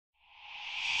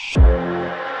Hi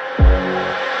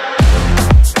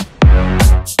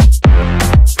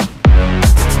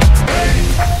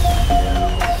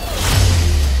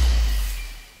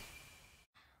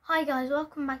guys,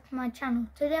 welcome back to my channel.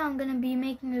 Today I'm going to be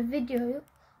making a video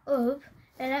of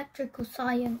electrical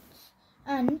science,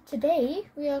 and today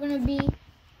we are going to be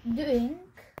doing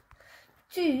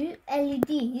two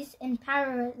LEDs in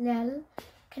parallel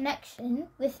connection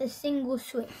with a single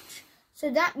switch.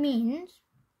 So that means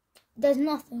there's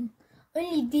nothing,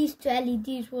 only these two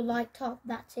LEDs will light up,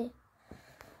 that's it.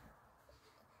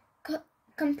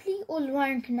 Complete all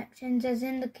wiring connections as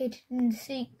indicated in the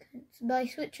sequence. By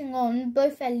switching on,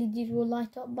 both LEDs will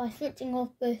light up. By switching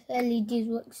off, both LEDs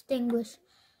will extinguish.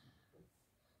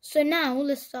 So now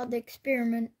let's start the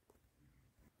experiment.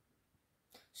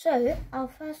 So our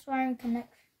first wiring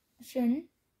connection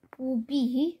will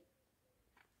be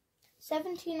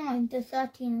 79 to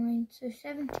 39. So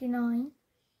 79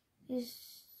 is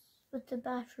with the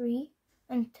battery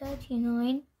and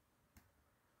 39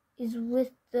 is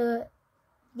with the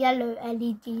yellow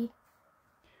LED.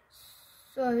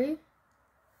 So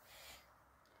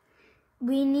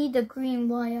we need a green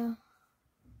wire,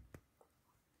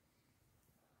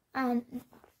 and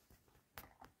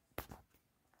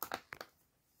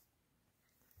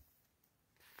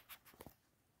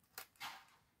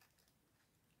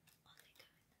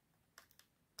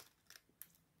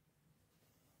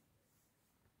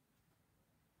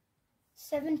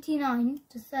 (79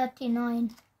 to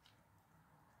 39).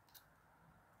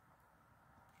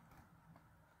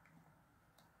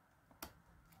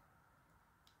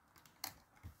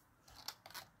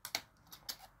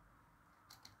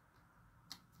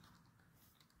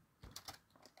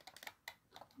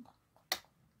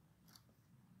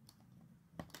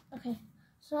 Okay,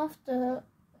 so after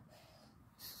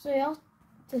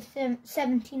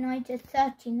 79 to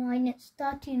 39, it's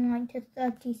 39 to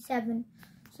 37.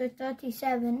 So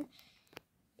 37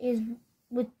 is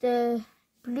with the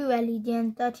blue LED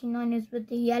and 39 is with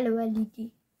the yellow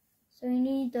LED. So we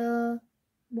need the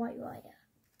white wire.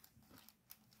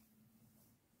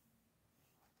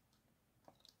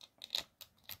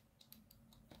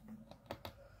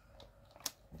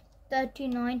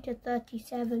 (39 to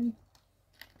 37).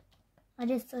 I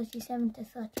did 37 to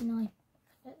 39.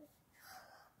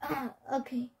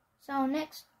 Okay, so our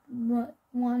next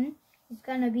one is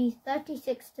going to be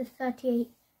 36 to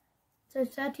 38. So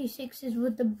 36 is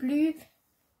with the blue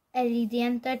LED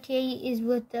and 38 is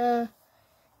with the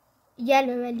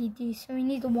yellow LED. So we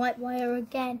need the white wire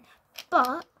again.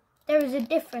 But there is a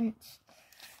difference.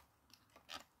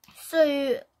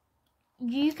 So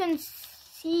you can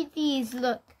see these,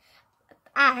 look,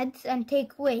 adds and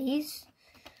takeaways.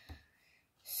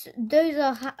 Those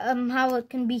are how it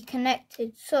can be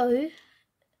connected. So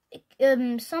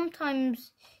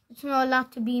sometimes it's not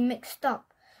allowed to be mixed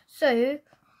up. So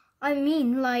I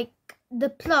mean, like, the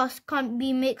plus can't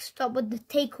be mixed up with the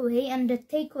takeaway, and the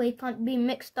takeaway can't be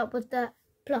mixed up with the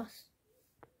plus.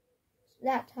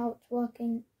 That's how it's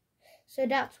working. So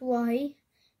that's why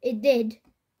it did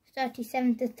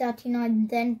 37 to 39,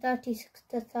 then 36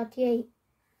 to 38.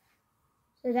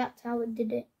 So that's how it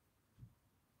did it.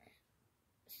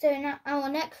 So now our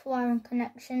next wiring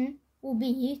connection will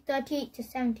be 38 to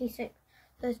 76.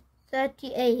 So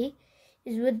 38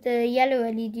 is with the yellow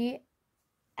LED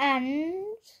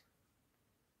and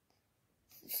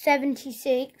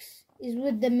 76 is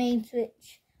with the main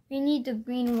switch. We need the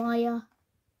green wire.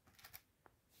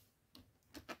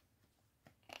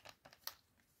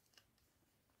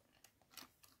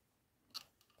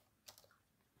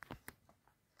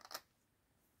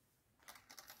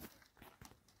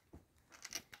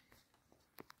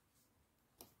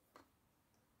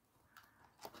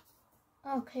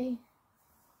 Okay,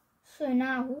 so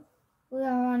now we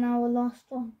are on our last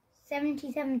one,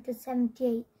 77 to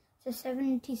 78. So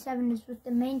 77 is with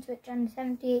the main switch and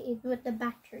 78 is with the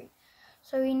battery.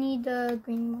 So we need the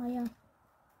green wire.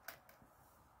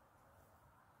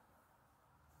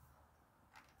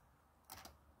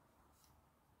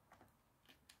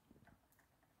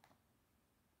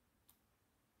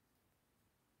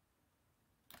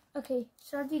 Okay,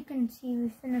 so as you can see, we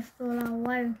finished all our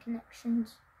wiring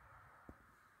connections.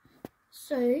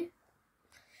 So,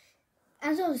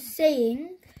 as I was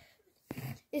saying,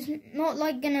 it's not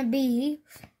like gonna be,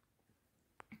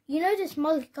 you know, this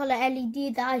multicolor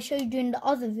LED that I showed you in the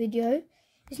other video.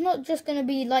 It's not just gonna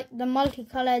be like the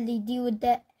multicolor LED with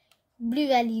the blue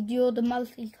LED or the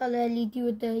multicolor LED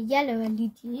with the yellow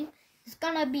LED. It's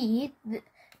gonna be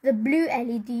the blue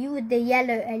LED with the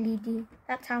yellow LED.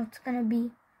 That's how it's gonna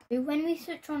be. When we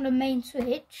switch on the main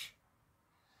switch,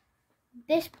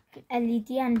 this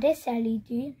LED and this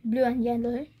LED, blue and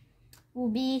yellow, will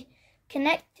be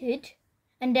connected,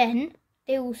 and then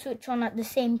they will switch on at the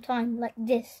same time, like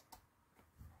this.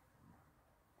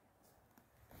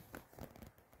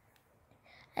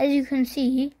 As you can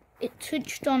see, it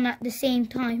switched on at the same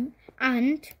time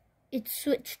and it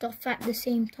switched off at the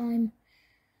same time.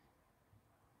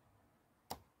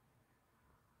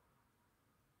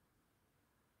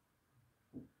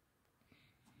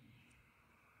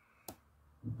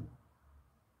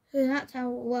 So that's how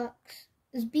it works.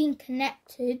 It's being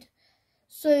connected.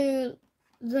 So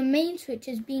the main switch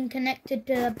is being connected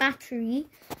to the battery.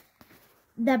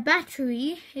 The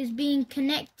battery is being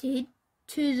connected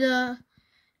to the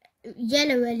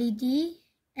yellow LED,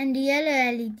 and the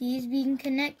yellow LED is being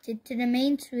connected to the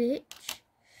main switch,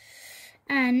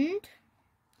 and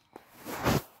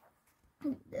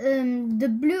the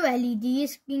blue LED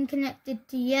is being connected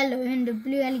to yellow, and the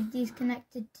blue LED is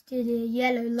connected to the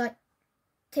yellow, like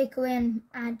take away and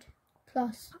add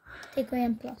plus, take away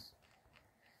and plus.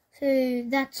 So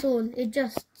that's all. It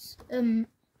just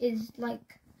is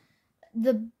like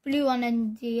the blue one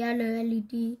and the yellow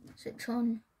LED switch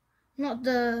on, not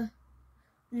the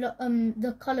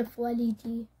colourful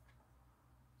LED,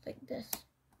 like this.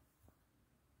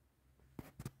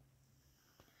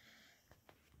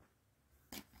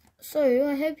 So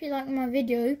I hope you liked my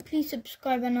video. Please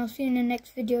subscribe and I'll see you in the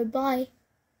next video. Bye.